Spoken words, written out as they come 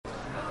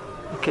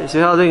Okay, so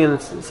you're holding in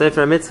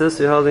Sefer HaMitzvos,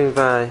 you're holding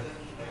by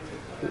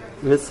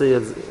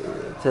Mitzvah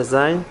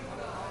Tezayin.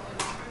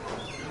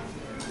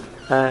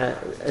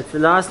 It's the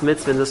last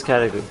mitzvah in this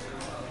category.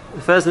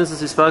 The first mitzvahs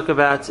we spoke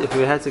about, if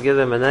we had to give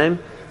them a name,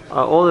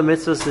 are all the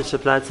mitzvahs which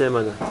apply to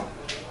Emunah.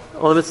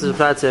 All the mitzvahs which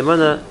apply to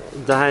Emunah,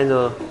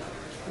 Dahainu,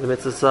 the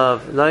mitzvahs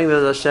of knowing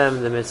the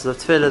Hashem, the mitzvahs of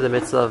Tefillah, the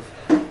mitzvah of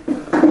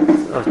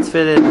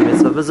Tefillin, the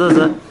mitzvah of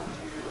Mezuzah,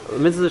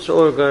 mitzvahs which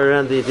all go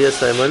around the idea of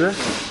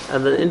Emunah.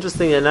 And then,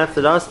 interestingly enough,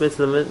 the last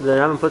mitzvah the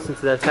Rambam puts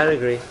into that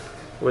category,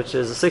 which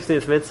is the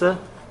 16th mitzvah,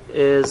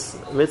 is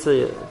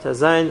mitzvah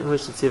Tazayin,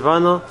 which is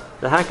Tivano,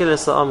 the hakhel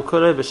sa'am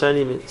kulei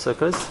b'shani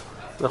sukkos,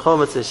 v'chol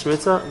mitzvah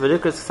shmitza,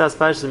 v'likras ksas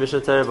parish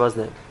mishnah Torah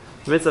bazneim.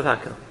 The mitzvah of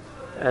hakhel.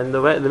 And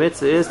the way the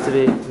mitzvah is to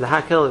be the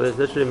hakhel, which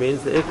literally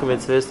means the ikka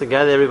mitzvah is to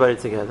gather everybody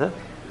together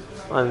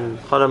on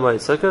Chol HaMoed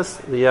Sukkos,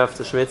 the year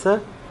after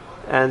Shemitah.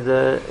 And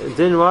the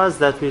din was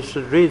that we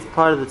should read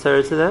part of the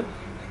Torah to them.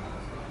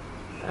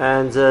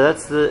 And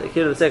that's the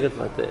second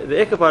part. The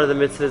ikka part of the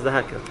mitzvah is the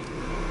hakhel.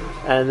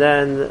 And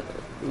then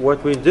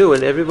what we do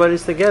when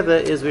everybody's together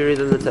is we read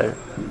in the Torah.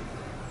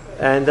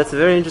 And that's a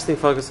very interesting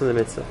focus on the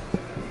mitzvah.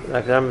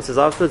 Like the Rambam says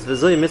afterwards,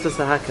 V'zui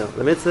mitzvah hakhel.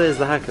 The mitzvah is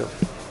the hakhel.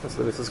 That's what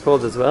the mitzvah is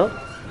called as well.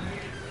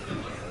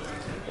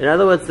 In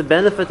other words, the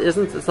benefit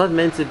it's not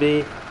meant to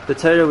be the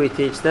Torah we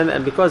teach them,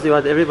 and because we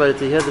want everybody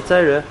to hear the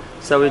Torah,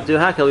 so we do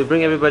hakhel, we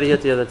bring everybody here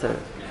to hear the Torah.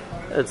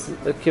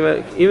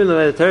 Even the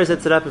way the Torah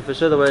sets it up, and for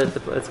sure the way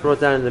it's brought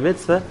down in the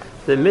mitzvah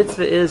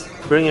is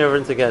bringing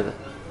everyone together.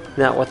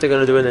 Now, what they're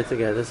going to do when they're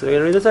together? So they're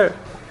going to read the Torah.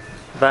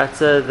 But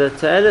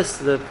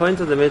the point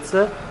of the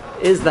mitzvah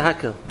is the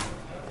hakhel.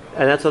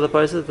 And that's what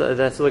that's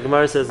what the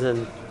Gemara says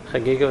in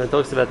Chagiga when it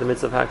talks about the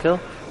mitzvah of hakhel.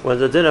 When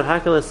the din of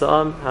hakhel is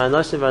sa'am,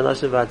 ha'anashim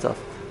v'anashim v'ataf.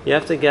 You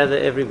have to gather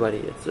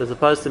everybody. As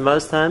opposed to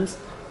most times,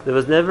 there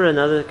was never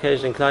another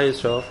occasion in Klal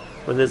Yisrael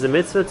when there's a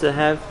mitzvah to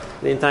have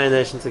the entire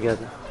nation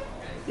together.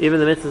 Even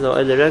the mitzvahs are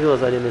only regular,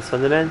 only a mitzvah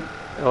on the men,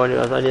 or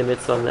only a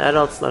mitzvah on the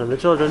adults, not on the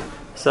children.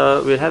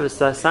 So we'd have a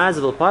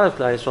sizable part of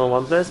Klal Yisrael in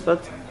one place,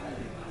 but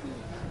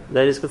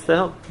ladies could stay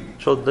home.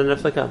 Children didn't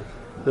have to come.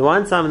 The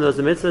one time there was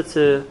a mitzvah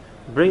to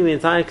bring the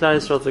entire Klal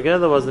Yisrael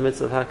together was the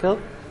mitzvah of hakhel,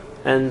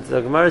 and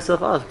the Gemara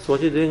itself asks, what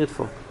are you doing it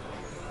for?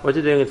 What are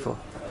you doing it for?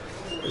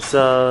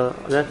 So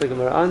that the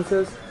Gemara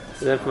answers,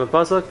 then from a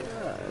pasuk,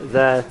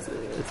 that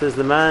it says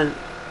the man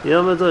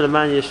Yilmadu, the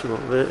man Yishmu,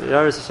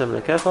 Yaris Hashem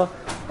Lekecha,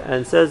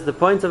 and says the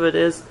point of it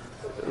is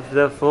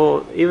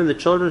therefore even the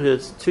children who are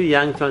too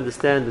young to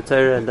understand the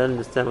Torah and don't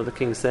understand what the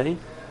king is saying,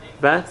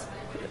 but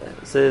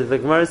so the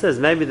Gemara says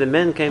maybe the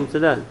men came to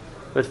learn,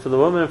 but for the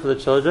women and for the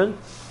children,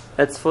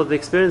 it's for the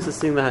experience of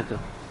seeing the hakhel.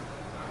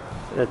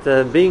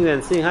 That being there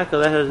and seeing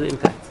hakhel, that has an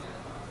impact.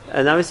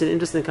 And now we see an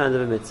interesting kind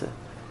of a mitzvah.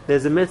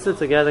 There's a mitzvah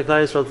to gather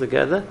Klal Yisrael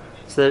together,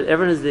 so that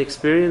everyone has the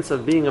experience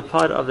of being a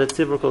part of the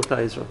tzibur called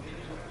Klal Yisrael.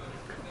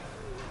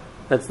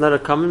 It's not a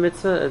common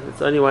mitzvah,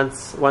 it's only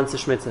once a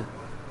Shemitah.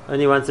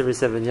 Only once every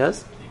 7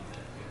 years.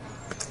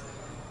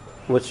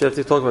 Which you have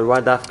to talk about,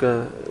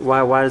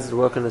 why does it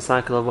work on a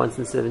cycle of once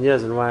in 7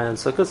 years, and why on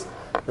Sukkot?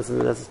 That's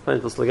a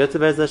point we'll still get to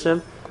Be'ez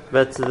Hashem.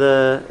 But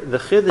the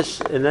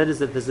chiddush in that is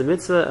that there's a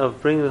mitzvah of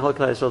bringing the whole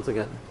Klal Yisrael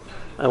together.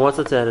 And what's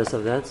the teres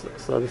of that?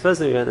 So the first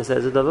thing we're going to say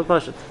is a double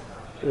pashat.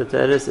 The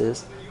teres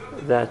is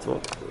that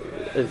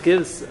it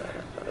gives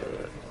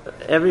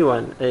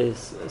everyone a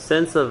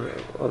sense of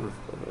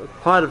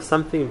part of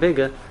something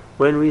bigger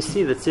when we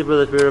see the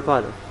tzibur that we're a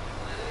part of.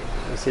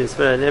 We see this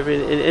in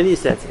any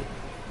setting.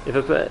 If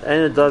a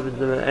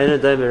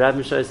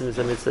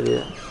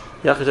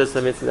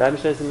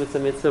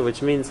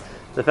which means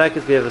the fact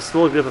that we have a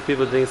small group of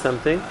people doing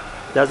something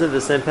doesn't have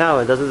the same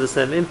power, doesn't have the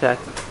same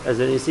impact as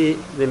when you see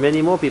the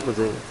many more people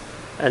doing it.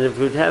 And if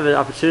we'd have an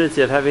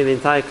opportunity of having the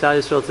entire Klal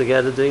Yisrael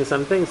together doing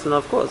something, then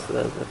of course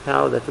the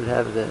power that would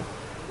have, the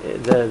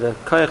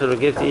koyach it would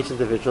give to each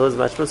individual is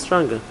much more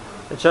stronger.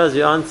 It shows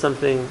you aren't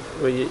something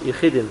where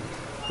yichidim.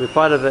 We're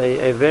part of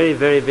a very,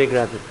 very big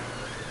rabbi.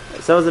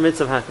 So is the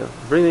mitzvah of hakhel.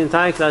 Bring the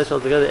entire Klal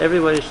Yisrael together.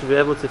 Everybody should be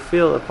able to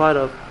feel a part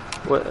of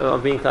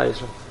being Klal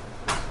Yisrael.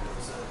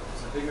 It's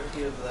a bigger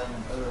chiyuv than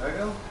other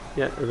regel?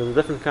 Yeah, it's a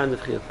different kind of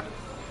chiyuv.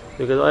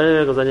 Because other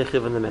regel is only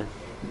chiyuv on the man.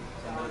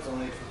 And it's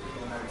only for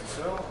people married to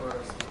Yisrael, or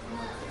is it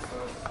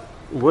for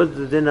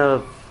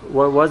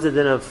What was the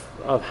din of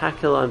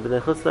hakhel on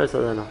bnei chutzlaritz?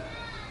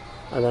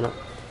 I don't know.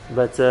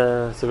 But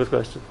it's a good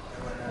question.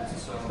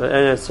 But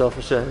anyway, so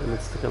for sure,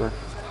 it's to come out.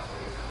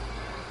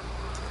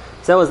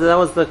 So that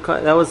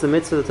was the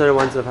mitzvah the Torah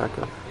wants of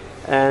hakhel,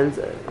 and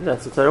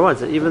that's what the Torah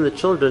wants. That even the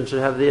children should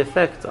have the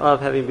effect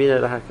of having been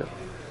at a hakhel.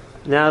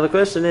 Now the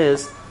question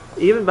is,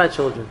 even by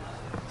children.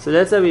 So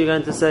let's say we're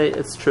going to say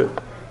it's true.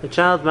 The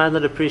child might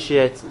not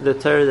appreciate the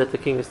Torah that the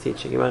king is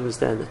teaching. He might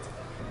understand it,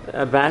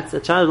 but a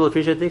child will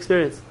appreciate the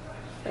experience.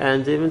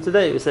 And even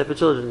today, we say for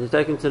children, you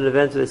take them to an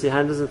event where they see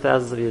hundreds and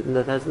thousands of youth, and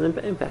that has an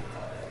impact.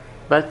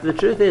 But the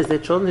truth is, there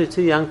are children who are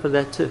too young for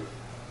that too.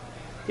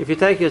 If you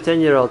take your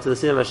 10-year-old to the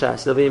Siyam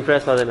HaShash, they'll be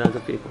impressed by the amount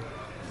of people.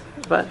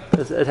 But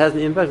it has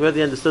an impact whether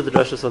they understood the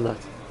drashas or not.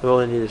 They're all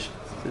in Yiddish.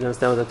 you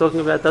understand what they're talking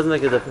about? It doesn't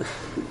make a difference.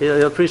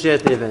 He'll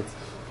appreciate the event.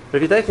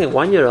 But if you're taking a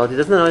 1-year-old, he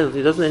doesn't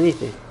know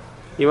anything.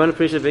 He won't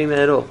appreciate being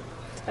there at all.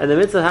 And the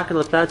mitzvah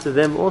hakhel applies to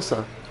them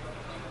also.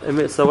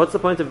 So what's the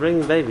point of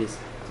bringing babies?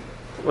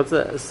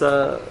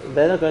 So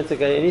they're not going to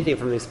gain anything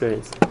from the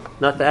experience.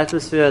 Not the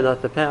atmosphere,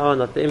 not the power,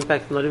 not the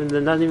impact, not even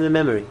the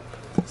memory.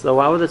 So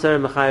why would the Torah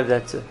mechayev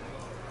that too?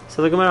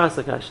 So the Gemara asks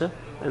the kasha,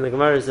 and the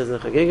Gemara says in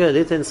Chagiga,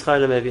 Litin schar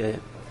lemevi'ayim.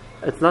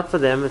 It's not for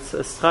them, it's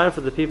a schar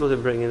for the people who are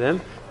bringing them,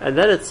 and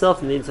that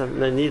itself needs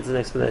an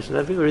explanation.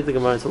 Now people read the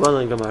Gemara, it's a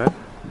well-known Gemara,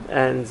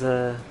 and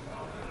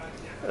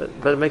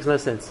but it makes no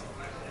sense.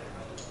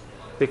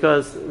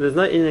 Because there's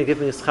no in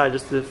giving a schar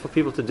just for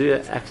people to do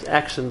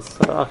actions.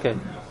 So, okay,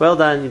 well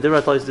done, you did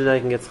what I told you to do, now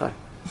you can get schar.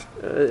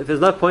 If there's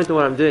no point in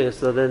what I'm doing,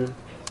 so then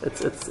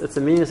it's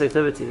a meaningless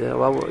activity.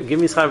 Well, give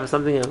me schar for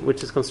something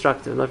which is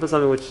constructive, not for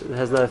something which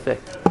has no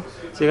effect.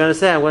 So you're going to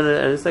say, and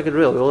let's make it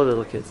real, we all have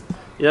little kids.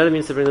 You know what it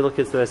means to bring little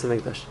kids to the Beis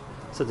HaMikdash?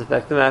 So to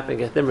pack them up and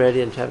get them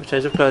ready and have a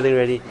change of clothing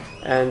ready,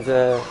 and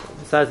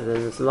besides that,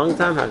 it's a long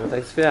time, it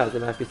takes a few hours. They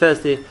might be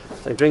thirsty,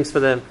 take drinks for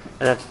them,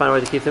 and have to find a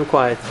way to keep them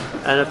quiet,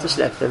 and have to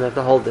schlep them, have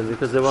to hold them,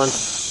 because there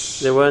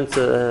weren't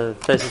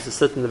places to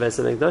sit in the Beis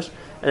HaMikdash.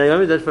 And they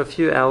only did it for a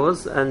few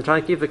hours, and try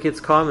and keep the kids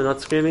calm and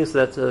not screaming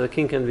so that the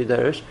king can be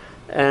derish.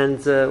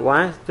 And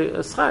why?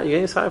 You're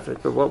getting schar for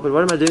it, but what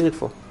am I doing it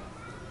for?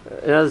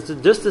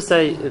 Just to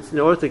say it's in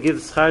order to give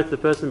schar to the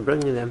person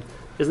bringing them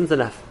isn't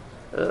enough.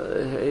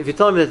 If you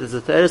tell me that it's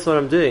a teres what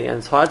I'm doing and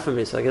it's hard for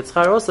me, so I get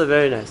schar, also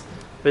very nice.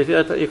 But if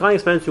you can't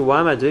explain to me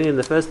why am I doing it in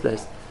the first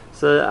place,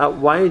 so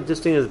why are you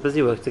just doing this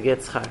busy work to get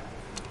schar?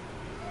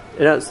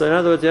 So in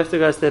other words, you have to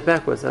go a step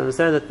backwards.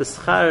 Understand that the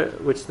schar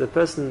which the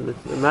person,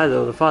 the mother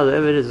or the father,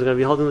 whoever it is going to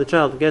be holding the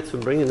child to get from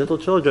bringing little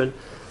children,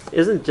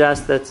 isn't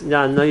just that,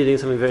 I know you're doing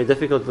something very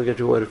difficult, you'll get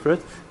rewarded for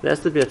it. There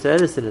has to be a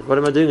teres in it. What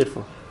am I doing it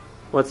for?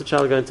 What's the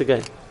child going to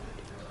gain?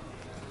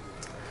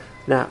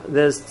 Now,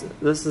 there's two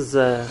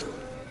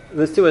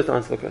ways to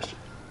answer the question.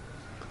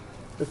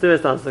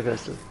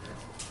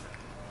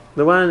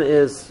 The one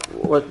is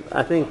what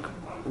I think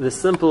the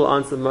simple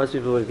answer most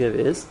people would give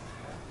is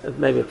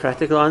maybe a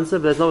practical answer,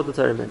 but that's not what the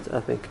Torah meant, I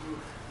think.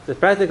 The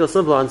practical,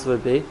 simple answer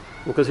would be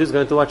because who's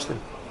going to watch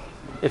them?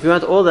 If you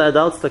want all the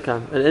adults to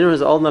come, and anyone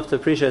who's old enough to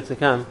appreciate to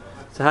come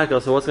to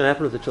hakhel, so what's going to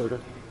happen with the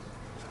children?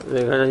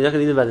 You're not going to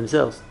leave them by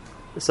themselves.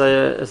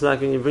 So it's like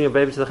when you bring a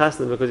baby to the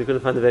chasna because you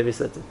couldn't find a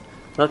babysitter.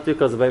 Not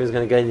because the baby's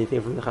going to gain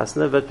anything from the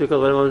chasna, but because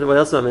what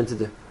else am I meant to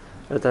do?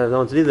 That I don't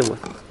want to leave them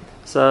with.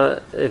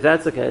 So if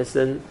that's the case,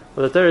 then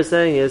what the Torah is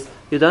saying is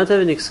you don't have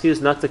an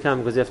excuse not to come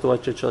because you have to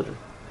watch your children.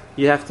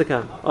 You have to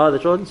come. The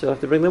children, so you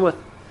have to bring them with.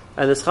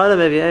 And the schar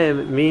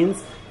lemevi'ayim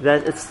means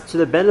that it's to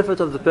the benefit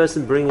of the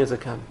person bringing to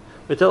come.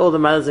 We tell all the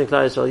mothers in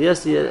Klal Yisrael,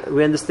 yes,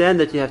 we understand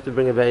that you have to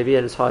bring a baby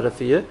and it's harder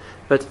for you,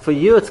 but for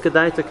you it's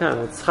kedai to come.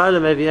 It's schar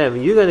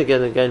lemevi'ayim. You're going to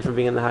get a gain from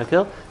being in the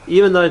hakhel,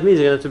 even though it means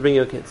you're going to have to bring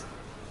your kids.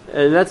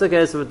 And that's the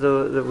case with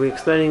we're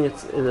explaining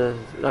it in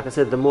like I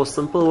said, the more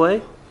simple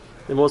way.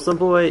 The more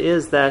simple way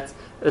is that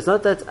it's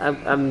not that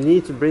I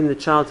need to bring the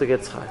child to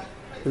get schar.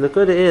 And the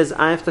kudah is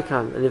I have to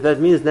come, and if that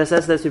means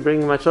necessitates me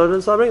bringing my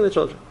children, so I'll bring the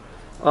children.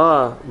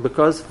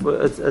 Because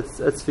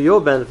it's for your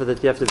benefit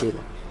that you have to be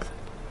there.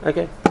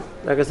 Okay,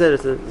 like I said,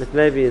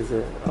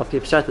 I'll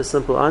keep short a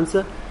simple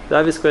answer. The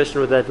obvious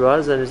question with that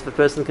was, and if the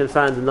person can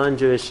find a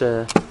non-Jewish,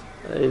 help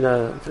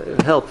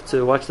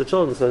to watch the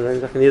children, so they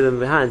can leave them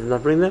behind and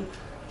not bring them.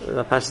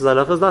 Pashas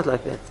halacha is not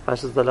like that.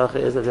 Pashas halacha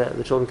is that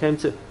the children came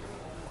too.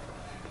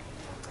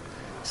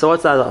 So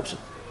what's the other option?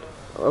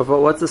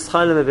 What's the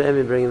schar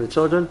lemevi'ayim bringing the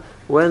children?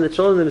 When the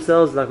children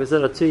themselves, like we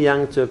said, are too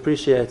young to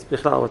appreciate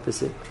bichlal what they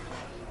see.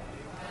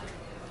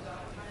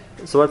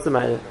 So what's the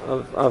matter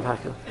of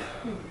hakhel?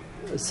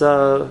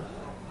 So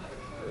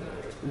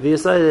the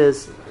aside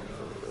is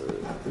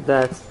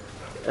that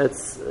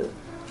it's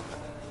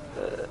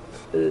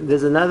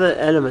there's another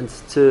element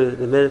to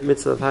the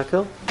mitzvah of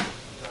hakhel,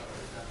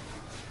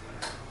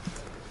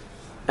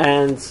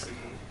 and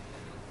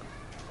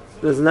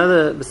there's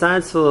another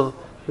besides for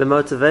the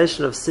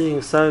motivation of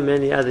seeing so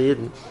many other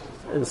Yidden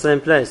in the same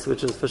place,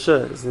 which is for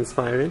sure is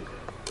inspiring,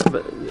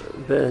 but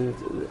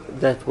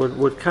that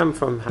would come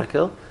from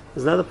hakhel.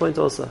 There's another point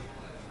also,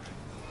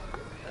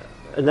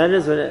 and that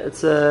is when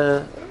it's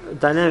a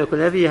dynamic.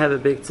 Whenever you have a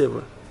big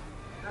tzibur,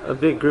 a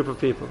big group of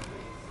people,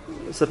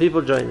 so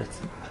people join it.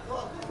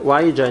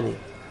 Why are you joining?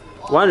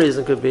 One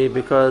reason could be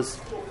because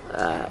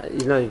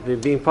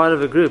being part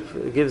of a group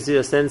gives you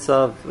a sense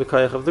of the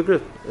koyach of the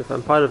group. If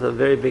I'm part of a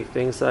very big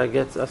thing, so I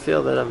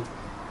feel that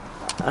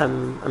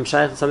I'm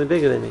shy to something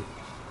bigger than me.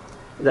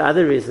 The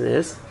other reason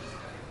is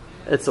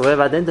it's a way of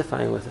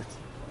identifying with it.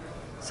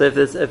 So if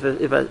there's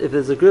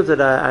a group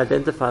that I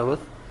identify with,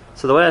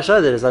 so the way I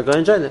show that is I go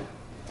and join them.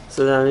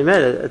 So then I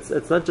made it.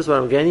 It's not just what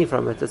I'm gaining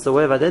from it; it's a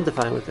way of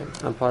identifying with them.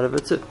 I'm part of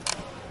it too.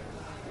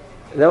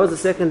 That was the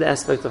second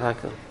aspect of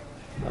hakhel.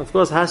 Of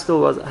course,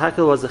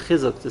 hakhel was a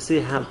chizuk to see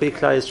how big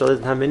Klal Yisrael is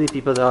and how many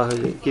people there are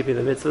who are keeping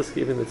the mitzvahs,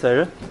 keeping the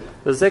Torah.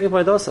 But the second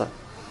point also,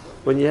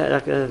 when you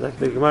like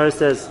the Gemara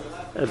says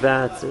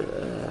about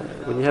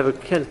when you have a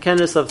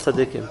kenes of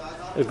tzaddikim,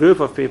 a group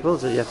of people,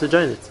 so you have to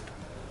join it.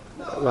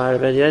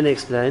 Rabbi Yoni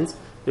explains,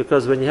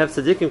 because when you have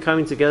tzaddikim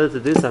coming together to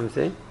do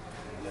something,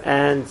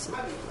 and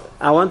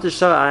I want to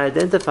show I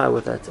identify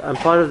with that, I'm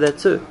part of that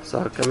too, so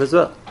I come as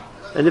well.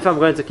 And if I'm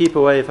going to keep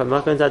away, if I'm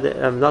not going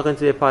to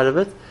be a part of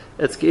it,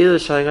 it's either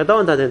showing I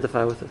don't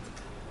identify with it.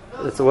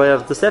 It's a way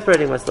of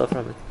separating myself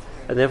from it.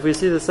 And if we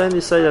see the same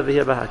Yisrael over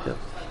here by hakhel,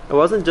 it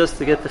wasn't just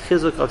to get the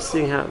chizuk of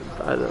seeing how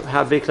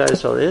big Klal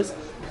Yisrael is.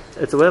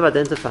 It's a way of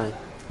identifying.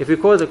 If we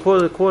call it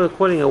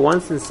a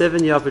once in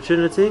 7 year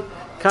opportunity,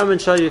 come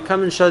and show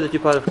that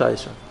you're part of Klal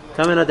Yisrael.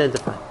 Come and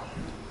identify.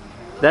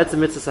 That's the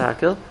mitzvah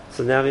hakhel.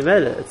 So now we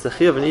made it. It's a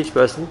chiyuv in each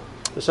person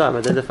to show I'm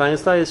identifying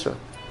as Klal Yisrael,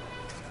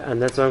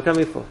 and that's what I'm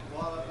coming for.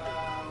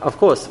 Of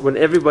course, when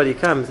everybody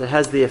comes, it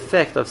has the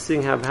effect of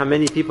seeing how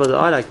many people there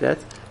are like that.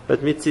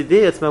 But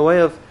mitzidi, it's my way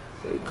of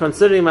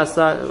considering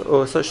myself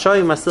or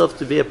showing myself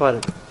to be a part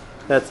of it.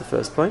 That's the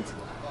first point.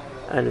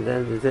 And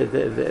then,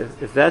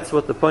 if that's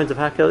what the point of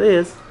hakhel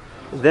is,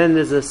 then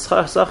there's a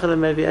hakhel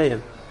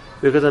mevi'ayim,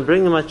 because I'm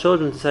bringing my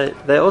children to say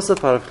they're also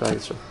part of Klal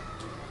Yisrael.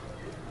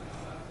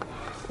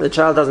 The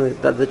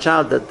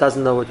child that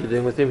doesn't know what you're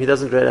doing with him, he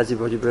doesn't realize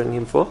what you're bringing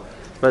him for,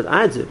 but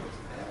I do.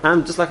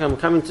 I'm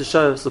coming to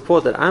show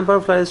support that I'm part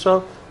of Klal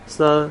Yisrael,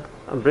 so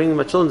I'm bringing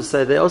my children to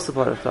say they're also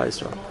part of Klal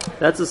Yisrael.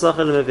 That's a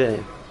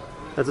hakhel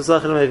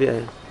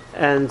mevi'ayim.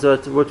 And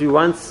what we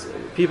want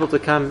people to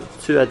come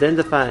to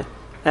identify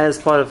as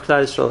part of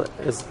Klal Yisrael,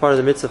 as part of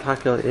the mitzvah of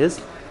hakhel is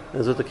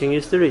what the king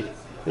used to read.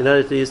 You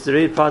know that he used to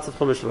read parts of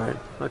Chumash Dvarim.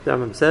 Like the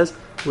Rambam says,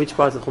 which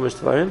parts of Chumash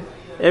Dvarim?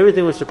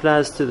 Everything which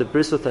applies to the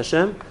bris with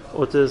Hashem,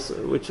 or to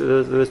which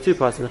there was 2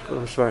 parts in the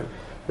Chumash Dvarim.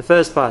 The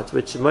first part,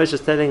 which Moshe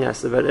is telling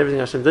us about everything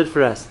Hashem did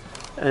for us,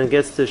 and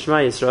gets to Shema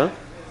Yisrael,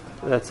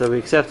 that's we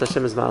accept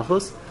Hashem as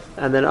Malchus,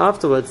 and then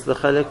afterwards the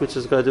Chalek, which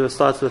is going to do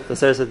starts with the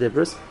Seres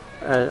HaDibros,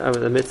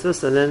 the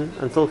mitzvahs, and then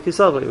until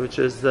Kisavai, which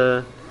is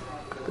the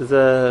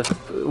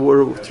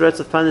threats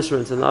of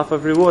punishment and the offer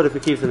of reward if we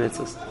keep the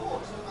mitzvahs.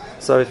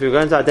 So if we're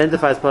going to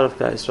identify as part of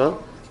Klal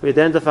Yisrael, we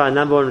identify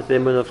number 1 with the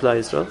Emunah of Klal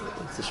Yisrael,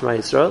 it's the Shema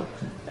Yisrael,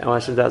 and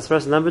what Hashem does for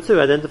us. And number 2,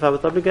 identify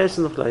with the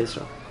obligations of Klal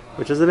Yisrael,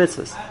 which is the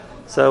mitzvahs.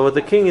 So what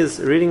the king is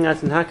reading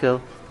out in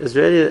hakhel is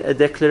really a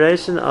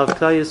declaration of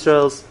Klal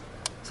Yisrael's,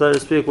 so to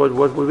speak, what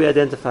we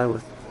identify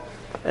with.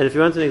 And if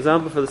you want an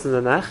example for this in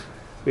the Nach,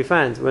 we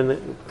find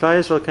when Klal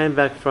Yisrael came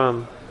back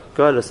from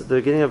Golus at the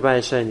beginning of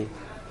Bayis Sheni,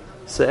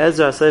 so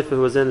Ezra HaSofer,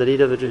 who was then the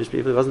leader of the Jewish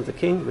people, he wasn't the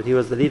king, but he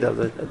was the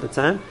leader at the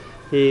time,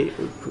 he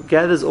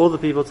gathers all the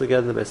people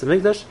together in the Beis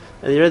HaMikdash,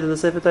 and he read them the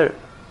Sefer Torah.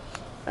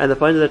 And the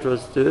point of that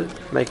was to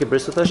make a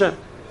bris with Hashem.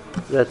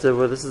 That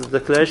this is a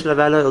declaration of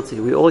our loyalty.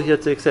 We're all here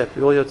to accept.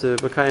 We're all here to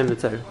Mekayim the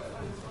Torah.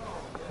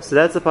 So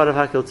that's a part of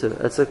hakhel too.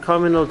 It's a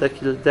communal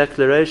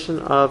declaration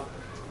of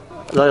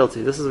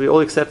loyalty. This is we're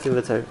all accepting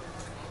the Torah.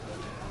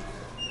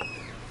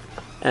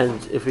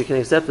 And if we can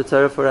accept the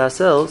Torah for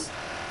ourselves,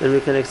 then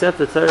we can accept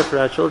the Torah for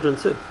our children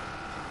too.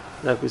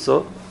 Like we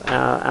saw,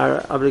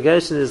 our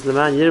obligation is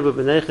L'man yirbu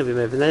b'neichem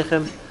v'mei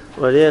b'neichem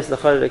u'aliyas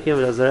l'chol l'kim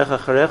v'lazarecha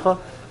charecha.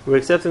 We're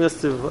accepting us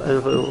to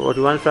what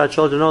we want for our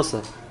children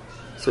also.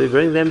 So we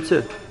bring them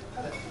too.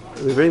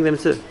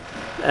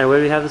 And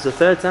where we have this a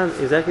third time,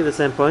 exactly the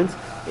same point.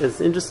 It's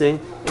interesting,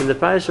 in the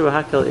parasha where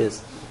hakhel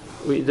is.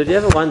 Did you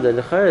ever wonder,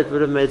 l'chayr it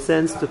would have made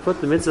sense to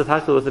put the mitzvah of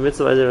hakhel with the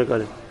mitzvah of Eiler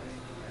Regalim.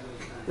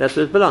 That's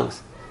where it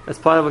belongs. That's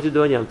part of what you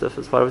do in Yom Tov.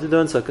 It's part of what you do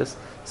in Sukkot.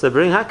 So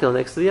bring hakhel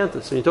next to the Yom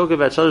Tov. So when you talk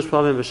about Shalosh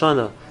Pamim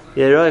B'Shana,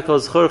 Yeroy Kol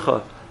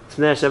Zchorcha,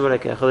 T'nei Hashem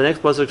Elokecha, the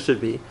next pasuk should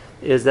be,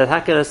 is that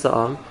hakhel es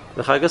sa'am,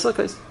 v'chag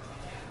HaSukkos.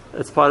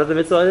 It's part of the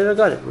mitzvah of Eiler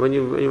Regalim. When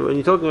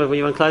you're talking about when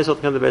you want Klal Yisrael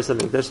to come to the Beis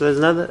HaMikdash,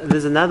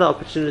 there's another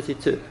opportunity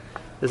too.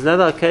 There's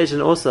another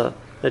occasion also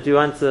that you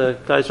want Klal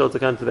Yisrael to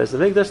come to the Beis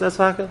HaMikdash. That's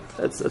hakhel.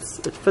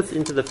 It fits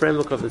into the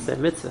framework of the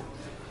same mitzvah.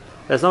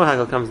 That's not how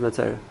hakhel comes in the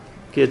Torah.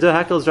 Ki Yadu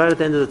hakhel is right at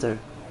the end of the Torah.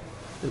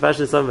 In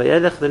Pashin Sam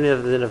Vayelech, then we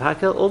have the din of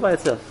hakhel all by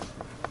itself.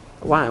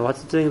 Why?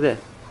 What's it doing there?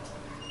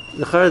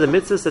 The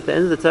mitzvahs at the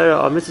end of the Torah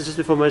are mitzvahs just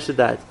before Moshe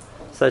died,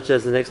 such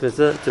as the next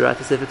mitzvah to write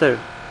the Sefer Torah.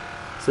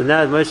 So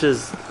now that Moshe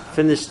has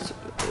finished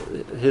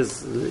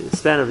his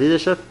span of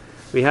leadership,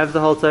 we have the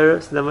whole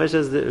Torah, so now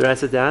Moshe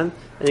writes it down,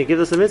 and he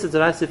gives us a mitzvah to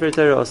write Sefer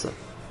Torah also.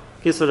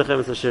 Okay,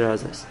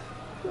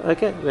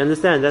 we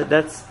understand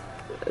that's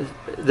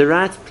the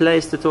right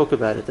place to talk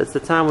about it. That's the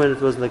time when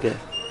it was Nageh.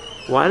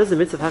 Why does the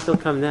mitzvah of hakhel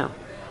come now?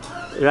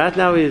 Right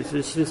now we've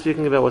been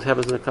speaking about what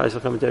happens when the Klal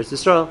Yisrael come into Eretz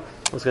Yisrael,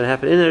 what's going to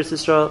happen in Eretz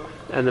Yisrael,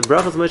 and the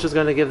brachas Moshe is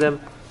going to give them.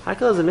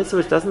 Hakhel is a mitzvah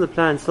which doesn't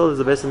apply until there's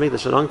a Beis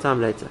HaMikdash a long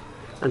time later,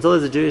 until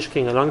there's a Jewish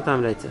king a long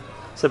time later.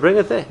 So bring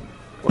it there.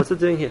 What's it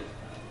doing here?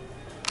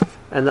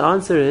 And the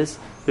answer is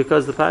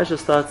because the parasha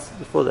starts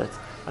before that.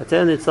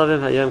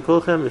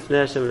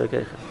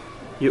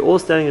 You're all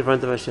standing in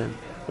front of Hashem.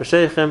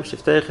 Rosheichem,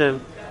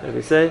 Shiftechem, like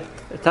we say,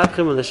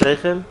 Tapchem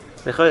u'Lasheichem,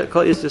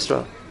 Kol Yis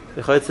Yisrael,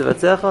 V'chol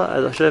Tzivatzecha,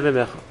 Adoshev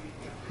Emecha.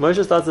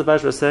 Moshe starts the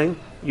parasha saying,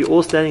 you're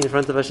all standing in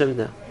front of Hashem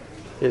now.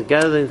 He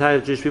gathered the entire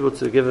Jewish people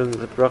to give him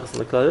the brachas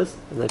and the klodos,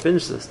 and they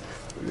finish this.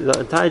 The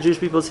entire Jewish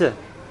people is here.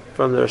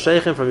 From the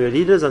Rosheichem, from your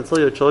leaders until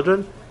your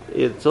children,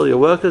 it's all your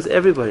workers,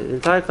 everybody. The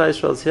entire Klal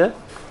Yisrael is here.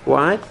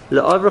 Why?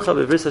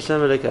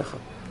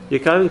 You're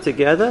coming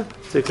together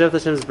to accept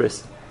Hashem's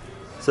bris.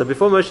 So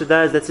before Moshe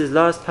dies, that's his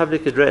last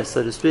public address,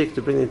 so to speak,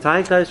 to bring the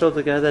entire Klal Yisrael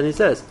together, and he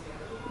says,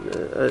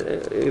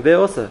 there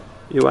also,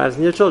 your wives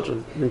and your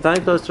children, the entire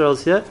Klal Yisrael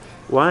is here.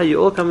 Why are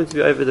you all coming to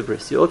be over the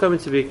bris? You're all coming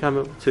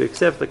to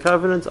accept the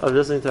covenant of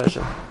listening to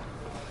Hashem.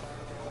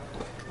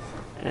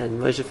 And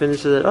Moshe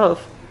finishes it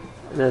off,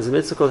 and there's a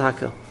mitzvah called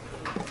hakhel,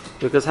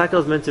 because hakhel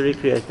is meant to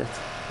recreate that.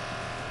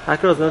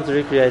 Hakhel is meant to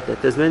recreate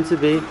that. There's meant to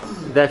be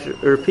that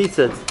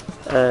repeated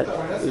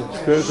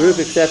group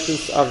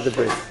acceptance of the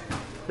bris.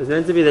 There's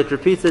meant to be that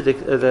repeated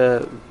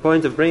the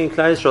point of bringing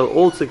Klal Yisrael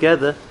all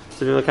together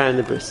to be Makayim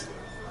the bris.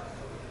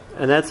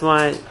 And that's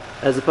why,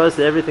 as opposed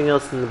to everything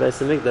else in the Beis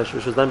HaMikdash,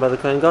 which was done by the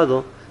Kohen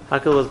Gadol,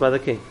 hakhel was by the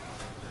king.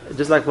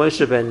 Just like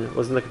Moshe Ben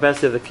was in the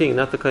capacity of the king,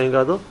 not the Kohen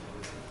Gadol.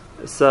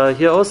 So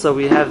here also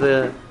we have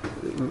the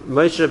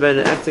Moshe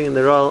Rabbeinu acting in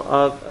the role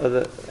of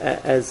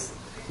as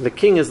the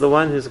king is the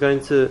one who's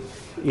going to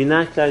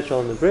unite Klal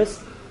Yisrael in the bris.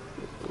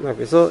 Like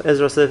we saw,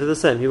 Ezra said for the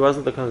same. He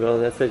wasn't the Kohen Gadol,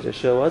 that stage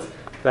Yeshua was,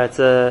 but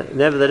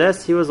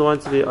nevertheless he was the one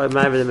to be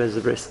married as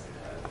the bris.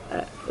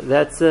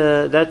 That's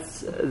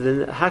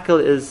the hakhel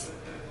is,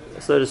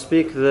 so to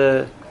speak,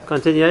 the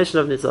continuation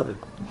of Nitzavim.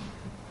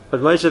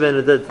 What Moshe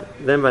Rabbeinu did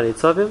then by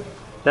Nitzavim,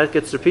 that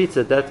gets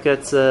repeated. That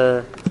gets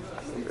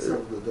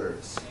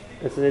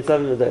it's an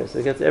Nitzavim in the day. So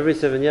it gets every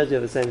 7 years you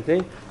have the same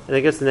thing, and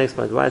it gets the next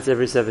point. Why it's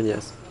every 7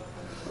 years?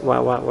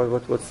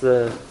 What's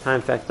the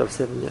time factor of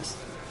 7 years?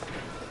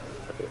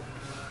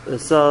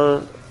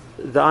 So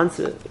the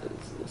answer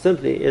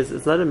simply is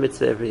it's not a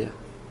mitzvah every year,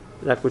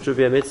 like which would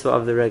be a mitzvah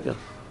of the regular.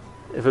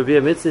 If it would be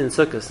a mitzvah in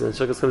Sukkot, then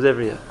Sukkot comes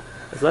every year.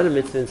 It's not a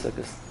mitzvah in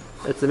Sukkot.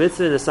 It's a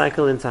mitzvah in a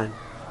cycle in time.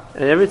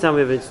 And every time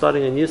we've been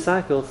starting a new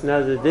cycle, it's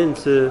now the din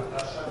to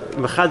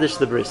mechadish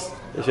the bris,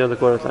 if you want to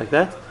call it like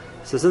that.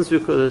 So since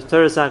the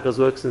Torah cycles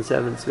works in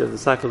 7, so we have the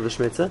cycle of the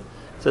Shemitah.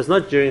 So it's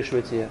not during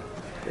Shemitah year.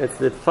 It's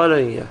the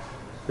following year,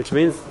 which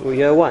means we're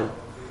year 1.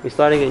 We're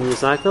starting a new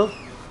cycle.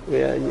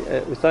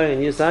 We're starting a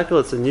new cycle.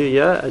 It's a new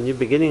year, a new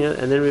beginning,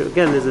 and then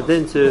again there's a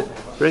din to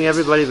bring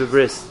everybody the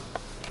bris,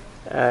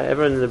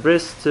 everyone in the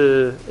bris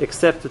to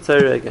accept the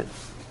Torah again.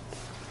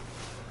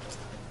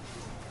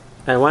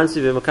 And once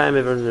we Makayim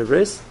everyone in the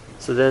bris,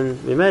 so then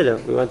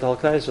Mimela, we want the whole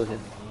Klal Yisrael here.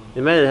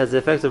 Mimela has the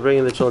effect of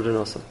bringing the children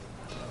also.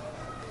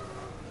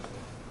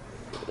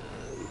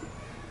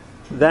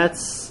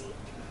 That's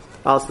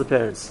ask the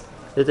parents.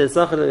 That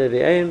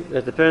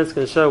the parents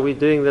can show we're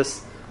doing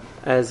this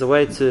as a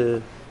way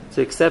to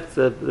accept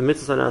the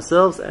mitzvahs on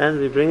ourselves, and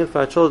we bring it for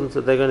our children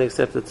so they're going to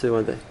accept it too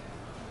one day.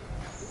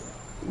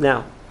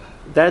 Now,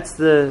 that's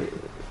the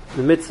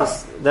mitzvah.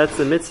 That's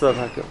the mitzvah of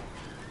hakhel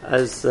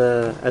as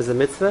a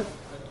mitzvah,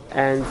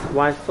 and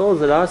why it falls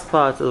the last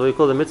part of what we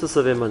call the mitzvah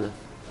of emunah.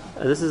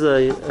 And this is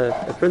a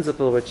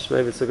principle which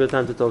maybe it's a good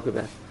time to talk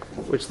about,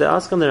 which they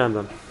ask on the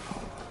Rambam.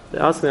 They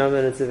ask the Rambam,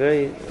 and it's a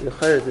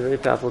very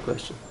powerful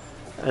question.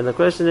 And the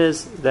question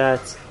is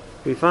that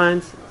we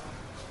find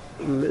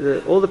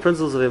all the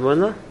principles of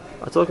emunah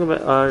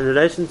are in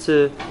relation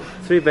to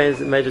 3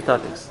 major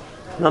topics.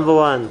 Number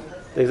 1,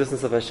 the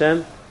existence of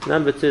Hashem.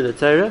 Number 2, the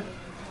Torah.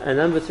 And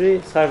number 3,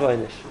 schar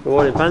v'onish,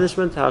 reward and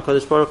punishment, how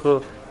HaKadosh Baruch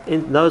Hu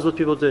knows what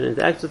people do and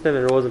interacts with them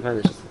and rewards and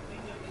punishes them.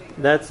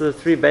 That's the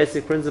 3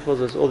 basic principles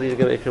which all these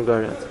Ikrim go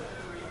around.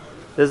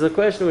 There's a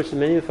question which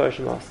many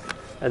Mepharshim ask,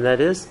 and that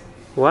is,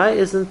 why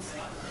isn't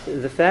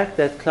the fact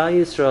that Klal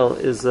Yisrael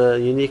is a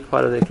unique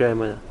part of the Ikrei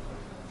Emunah?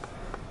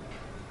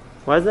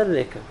 Why is that an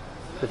Ikr?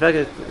 The fact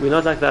that we're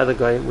not like the other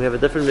guy, we have a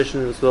different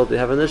mission in this world, we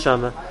have a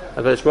neshama,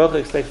 HaKadosh Baruch Hu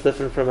expects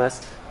different from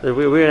us, that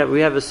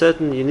we have a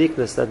certain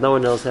uniqueness that no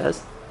one else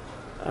has.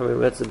 I mean,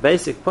 that's a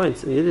basic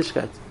point in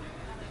Yiddishkeit.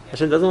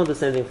 Hashem doesn't want the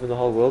same thing from the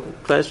whole world.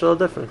 Klal Yisrael is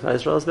different, Klal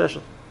Yisrael is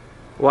special.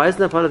 Why isn't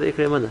that part of the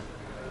Ikrei Emunah?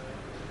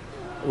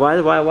 Why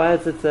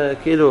is it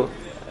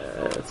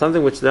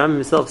something which the Rambam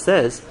himself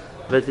says,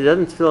 but he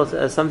doesn't feel it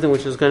as something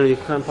which is going to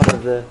become part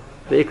of the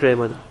Ikrei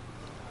Emunah?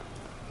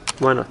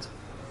 Why not?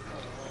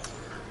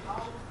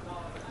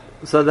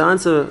 So the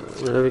answer,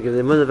 whenever we give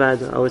the Emunah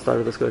bad, I always start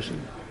with this question.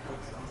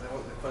 The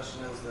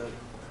question is that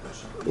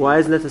why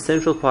isn't that the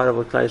central part of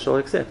what Klal Yisrael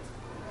accept?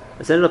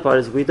 The central part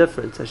is we're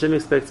different. Hashem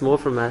expects more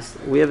from us.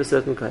 We have a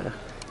certain koyach.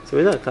 So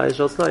we know Klal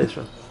Yisrael is Klal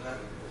Yisrael.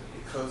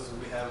 Because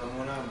we have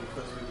Emunah,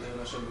 because we believe in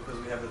Hashem, because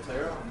we have the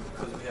Torah,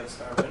 because we have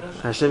schar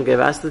v'onish. Hashem gave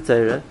us the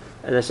Torah,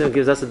 and Hashem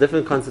gives us a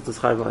different concept of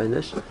schar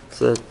v'onish,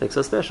 so that makes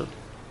us special.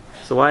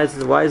 So why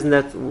isn't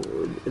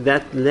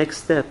that next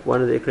step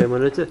one of the Ikrei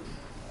Emunah too?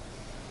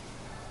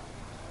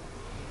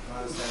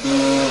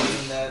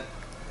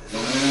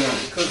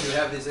 Because you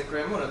have this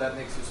Ikrei Emunah, that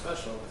makes you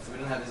special. If we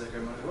didn't have this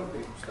Ikrei Emunah, it wouldn't be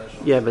special.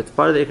 Yeah, but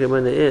part of the Ikrei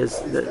Emunah is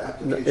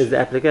the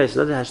application.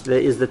 Not that there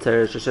is the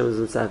Torah, Hashem is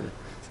Mitzaveh.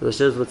 So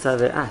Hashem is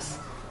Mitzaveh us.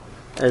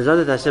 And it's not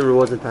that Hashem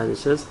rewards and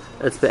punishes.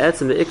 It's the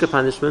Ikra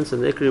punishments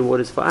and the Ikra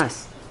reward is for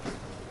us.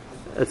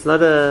 It's not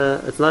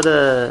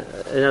the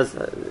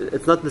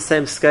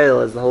same scale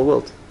as the whole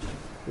world.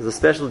 It's a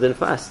special din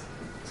for us.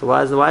 So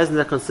why isn't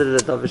that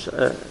considered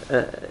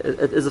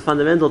it is a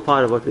fundamental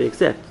part of what we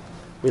accept?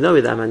 We know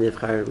with Aman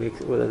Yivchar,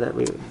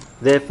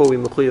 therefore we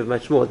mechuyev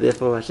much more,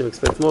 therefore Hashem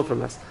expects more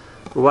from us.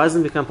 But why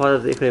doesn't it become part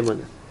of the Ikrei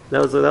Emunah? That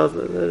was the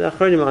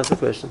Achronim asked the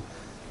question.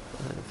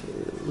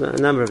 A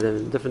number of them,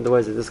 in different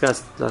ways they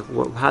discussed like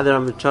how the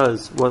Rambam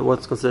chose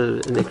what's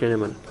considered an Ikrei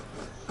Emunah.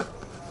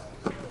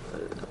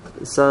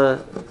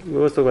 So we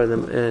always talk about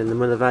them in the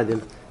Emunah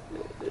Vadim.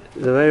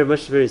 The way Rav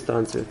Moshe used to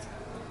answer it,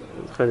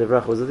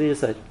 was the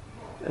Yisod.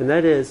 And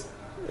that is,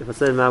 if I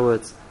say in my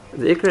words,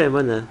 the Ikrei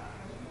Emunah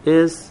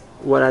is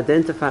what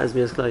identifies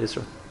me as Klal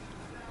Yisrael.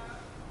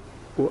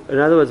 In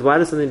other words, why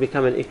does something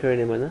become an Ikrei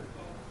Emunah?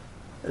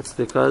 It's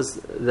because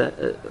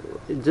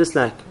just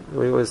like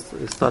we always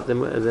start the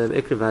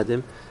Ikrei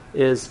Vadim,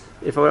 is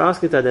if I were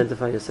asking you to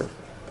identify yourself.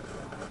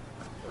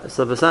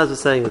 So besides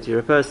just saying that you're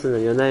a person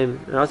and your name,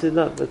 I ask you,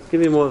 no, but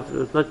give me more.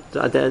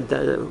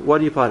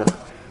 What are you part of?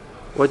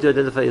 What do you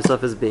identify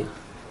yourself as being?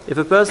 If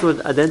a person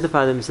would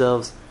identify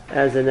themselves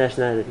as a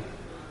nationality,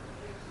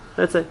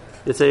 let's say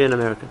you're an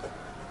American.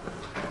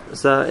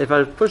 So if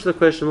I push the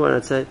question more,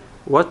 I'd say,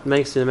 what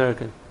makes you an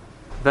American?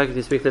 The fact that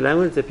you speak the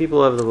language, there are people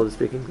all over the world who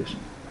speak English,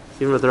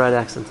 even with the right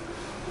accent.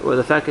 Or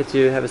the fact that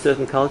you have a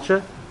certain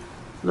culture,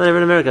 not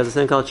everyone in America has the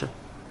same culture.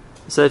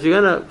 So if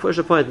you're going to push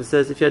a point that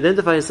says, if you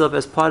identify yourself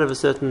as part of a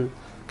certain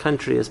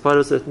country, as part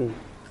of a certain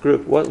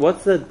group,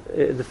 what's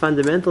the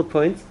fundamental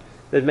point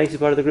that makes you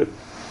part of the group?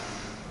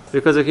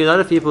 Because if you're a lot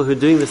of people who are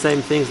doing the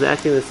same things, they're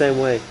acting the same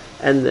way,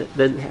 and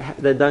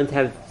they don't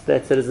have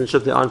that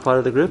citizenship, they aren't part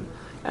of the group,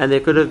 and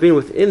there could have been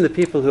within the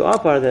people who are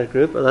part of that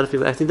group, a lot of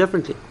people acting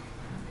differently.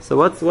 So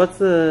what's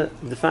the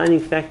defining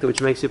factor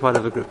which makes you part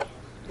of a group?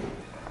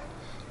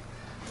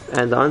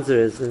 And the answer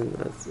is, and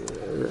I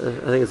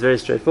think it's very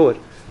straightforward,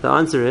 the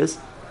answer is,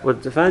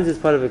 what defines you as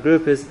part of a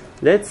group is,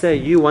 let's say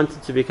you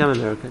wanted to become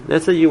American.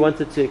 Let's say you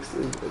wanted to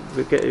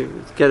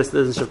get a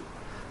citizenship.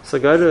 So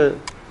go to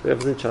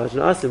whoever's in charge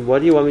and ask them, what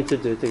do you want me to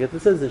do to get the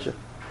citizenship?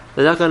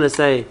 They're not going to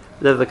say,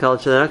 live the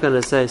culture. They're not going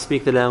to say,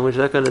 speak the language.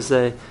 They're not going to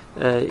say,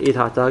 eat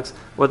hot dogs.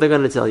 What they're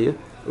going to tell you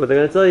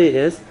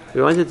is,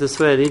 we want you to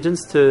swear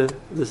allegiance to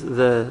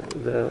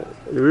the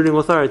ruling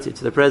authority,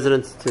 to the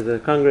president, to the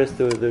Congress,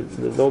 to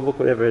the law book,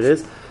 whatever it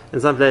is. In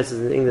some places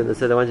in England, they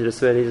say they want you to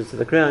swear allegiance to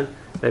the crown,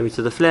 maybe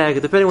to the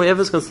flag, depending on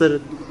whatever's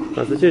considered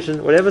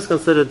constitution, whatever's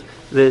considered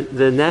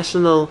the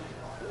national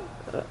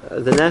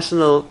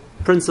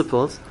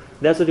principles.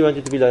 That's what you want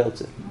you to be loyal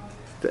to.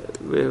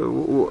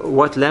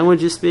 What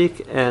language you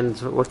speak and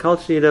what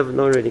culture you live,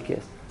 no one really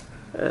cares.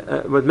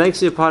 What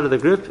makes you a part of the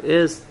group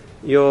is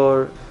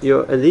your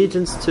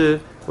allegiance to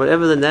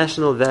whatever the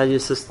national value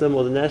system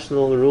or the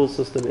national rule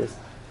system is.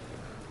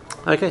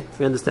 Okay,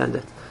 we understand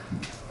that.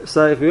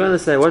 So if we want to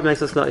say, what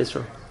makes us Klal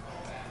Yisrael?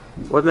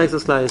 What makes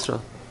us Klal Yisrael?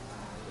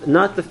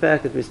 Not the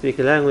fact that we speak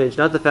a language,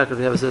 not the fact that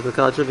we have a certain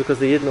culture, because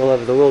the Yidden all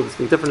over the world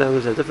speak different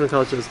languages, have different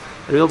cultures,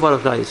 and we're all part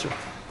of Klal Yisrael.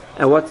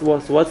 And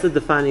what's the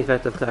defining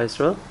factor of Klal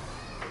Yisrael?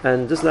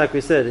 And just like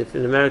we said, if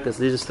in America it's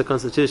allegiance to the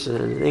Constitution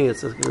and in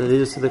English it's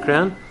allegiance to the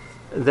crown,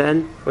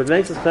 then what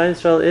makes us Klal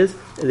Yisrael is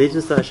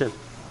allegiance to Hashem.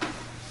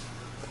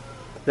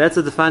 That's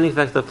the defining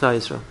factor of Klal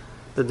Yisrael.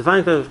 The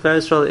defining factor of Klal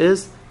Yisrael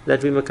is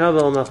that we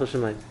makabel al malchus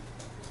Shemayim.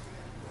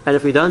 And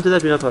if we don't do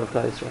that, we're not part of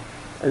Klal Yisrael.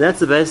 And that's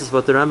the basis of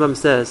what the Rambam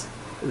says,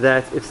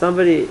 that if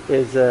somebody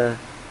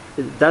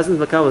doesn't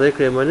makabel the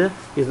Ikrei Emunah,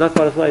 he's not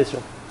part of Klal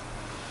Yisrael.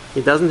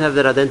 He doesn't have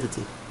that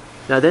identity.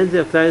 The identity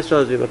of Klal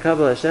Yisrael is being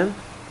makabel Hashem,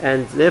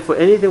 and therefore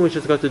anything which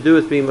has got to do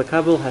with being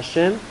makabel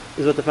Hashem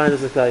is what defines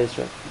us as Klal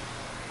Yisrael.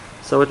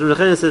 So what Rav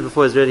Moshe said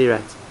before is really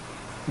right.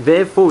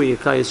 Therefore we are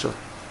Klal Yisrael.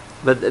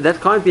 But that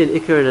can't be an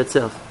ikar in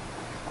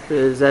itself.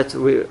 Is that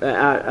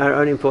our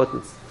own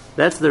importance.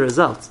 That's the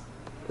result.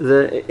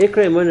 The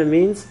Ikrei Emunah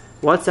means,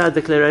 what's our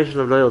declaration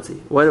of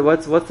loyalty?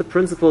 What's the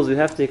principles we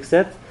have to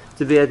accept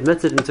to be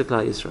admitted into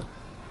Klal Yisrael?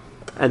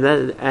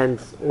 And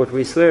what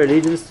we swear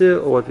allegiance to,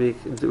 or what we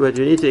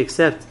need to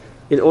accept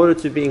in order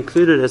to be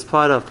included as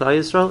part of Klal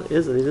Yisrael,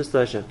 is allegiance to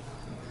Hashem.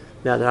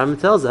 Now the Rambam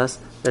tells us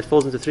that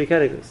falls into three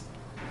categories.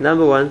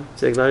 Number one,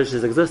 to acknowledge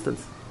His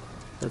existence.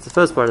 That's the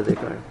first part of the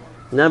Ikrar.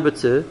 Number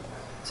two,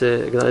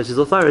 to acknowledge His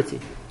authority.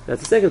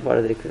 That's the second part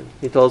of the Ikrar.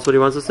 He told us what He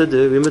wants us to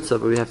do, we mitzvah,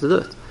 but we have to do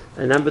it.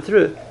 And number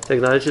three, to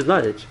acknowledge His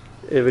knowledge,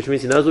 which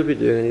means He knows what we're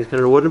doing and He can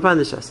reward and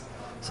punish us.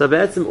 So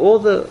Ba'atzim, all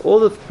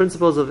the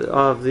principles of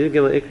the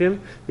Gimel Ikrim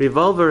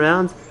revolve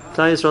around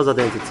Klal Yisrael's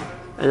identity.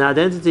 And our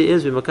identity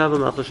is we makabel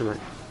malchus Shemayim.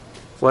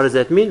 What does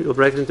that mean? We'll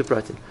break it into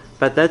pratim.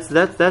 But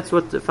that's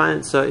what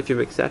defines. So if you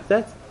accept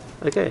that,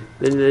 okay,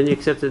 then you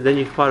accept it. Then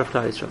you're part of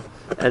Klal Yisrael.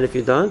 And if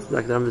you don't,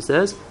 like the Rambam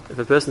says, if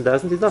a person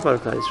doesn't, he's not part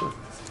of Klal Yisrael.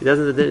 He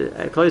doesn't.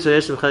 Klal Yisrael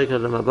yeshem chelik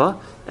l'olam haba.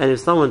 And if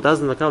someone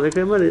doesn't makabel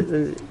Ikrei Emunah,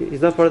 then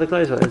he's not part of the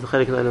Klal Yisrael. He's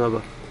chelik l'olam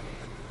haba.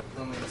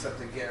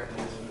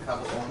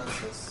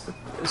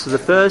 So the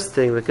first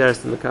thing the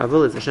Keres to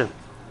Makabel is Hashem.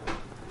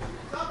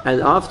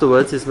 And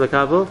afterwards is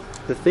Makabel,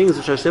 the things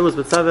which Hashem was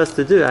mitzvah us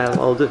to do,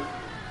 I'll do.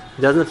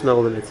 He doesn't have to know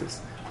all the mitzvahs.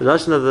 The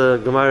notion of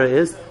the Gemara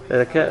is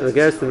that the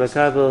Keres to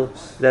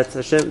Makabel, that's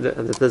Hashem,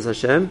 that is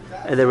Hashem,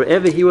 and that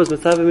wherever He was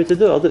mitzvah me to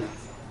do, I'll do.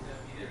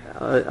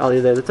 I'll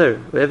do the Torah.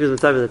 Whatever is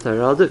mitzvah in the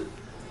Torah, I'll do,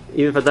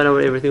 even if I don't know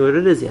everything what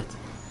it is yet.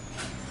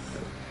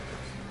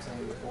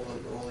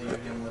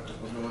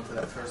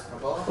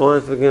 All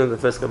if we go into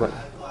the first Kabbalah,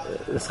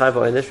 the Schar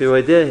v'Oinish, we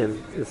will hear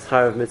him the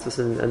Schar of mitzvahs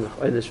and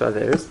Oinish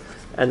v'Averis,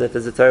 and that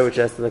there's a Torah which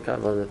has to look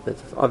at. Well,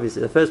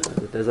 obviously the first point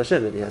that there's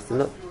Hashem that he has to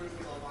know.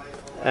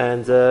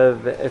 And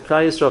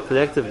Klal Yisrael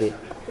collectively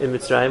in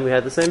Mitzrayim we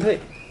had the same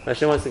thing.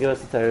 Hashem wants to give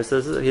us the Torah,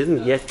 so he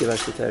didn't yet give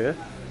us the Torah,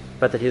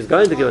 but that he's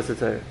going to give us the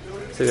Torah.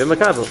 So we're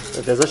makabel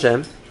that there's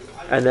Hashem,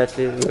 and that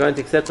we're going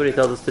to accept what he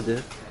tells us to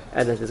do,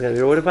 and that there's going to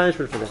be reward and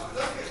punishment for that.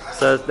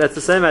 So that's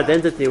the same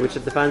identity which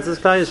it defines as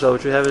Klal Yisrael,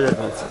 which we have in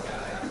advance.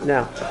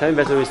 Now, coming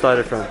back to where we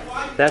started from,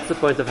 that's the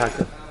point of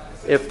hakhel.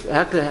 If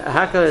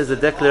hakhel is a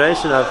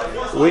declaration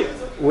of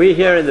we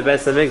here in the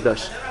Beis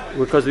Hamikdash,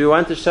 because we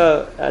want to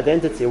show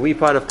identity, we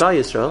part of Klal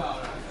Yisrael,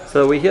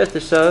 so we're here to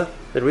show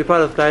that we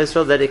part of Klal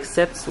Yisrael that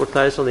accepts what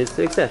Klal Yisrael needs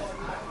to accept.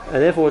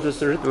 And therefore what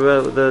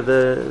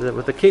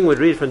the king would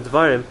read from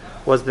Devarim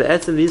was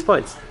these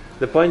points.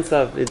 The points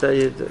of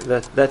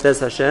that there's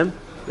Hashem,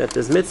 that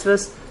there's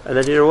mitzvahs, and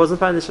that he rewards and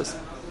punishes.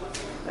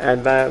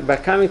 And by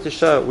coming to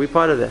show we're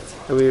part of that,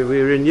 and we're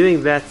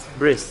renewing that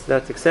bris,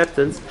 that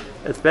acceptance,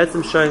 it's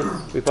better showing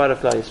we're part of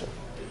Klal Yisrael.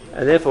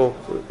 And therefore,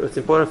 it's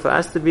important for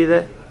us to be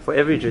there, for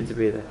every Jew to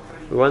be there.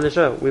 We want to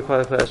show we're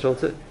part of Klal Yisrael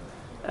too.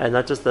 And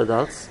not just the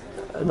adults,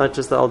 not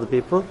just the older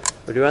people,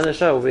 but we want to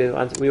show we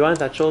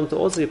want our children to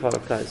also be part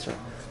of Klal Yisrael.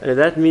 And if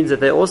that means that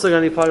they're also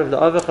going to be part of the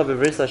Avacha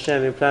B'Bris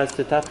Hashem implies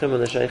to Tafchim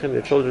and the Sheikhim,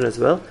 your children as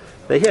well,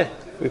 they're here,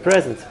 we're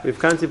present, we've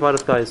come to be part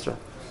of Klal Yisrael.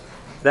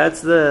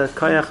 That's the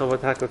koyach of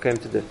what hakhel came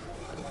to do.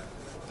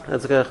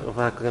 That's the koyach of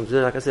what hakhel came to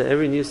do. Like I said,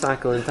 every new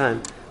cycle in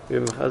time, we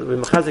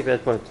mechazik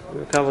that point.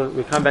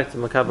 We come back to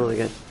makabel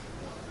again.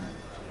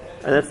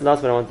 And that's the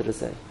last one I wanted to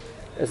say.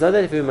 It's not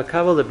that if we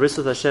makabel the bris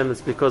with Hashem,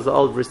 it's because the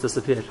old bris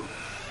disappeared.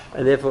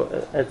 And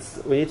therefore,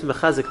 we need to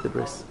mechazik the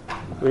bris.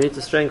 We need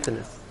to strengthen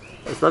it.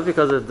 It's not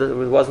because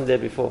it wasn't there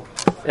before.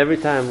 Every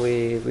time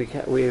we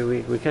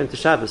came to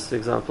Shabbos, for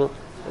example,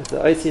 the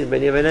Oitzin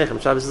B'nei V'nechem,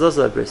 Shabbos is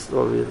also a bris.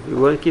 Well, we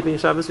weren't keeping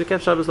Shabbos, we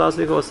kept Shabbos last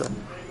week also.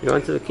 You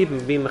want to keep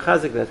being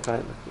mechazik that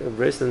kind of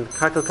bris, and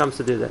hakhel comes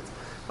to do that.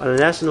 On a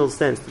national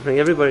sense, to bring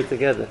everybody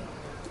together,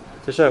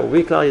 to show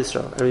we Klal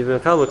Yisrael, and we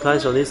makabel, Klal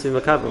Yisrael needs to be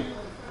makabel,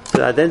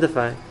 to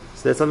identify.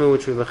 So that's something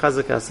which we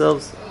mechazik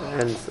ourselves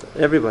and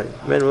everybody,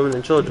 men, women,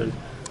 and children.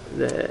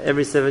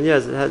 Every 7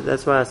 years,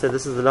 that's why I said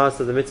this is the last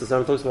of the mitzvahs. So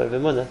I'm talking about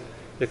V'emunah,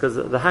 because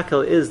the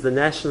hakhel is the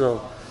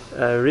national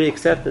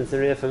re-acceptance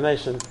and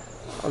reaffirmation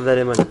of that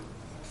emunah.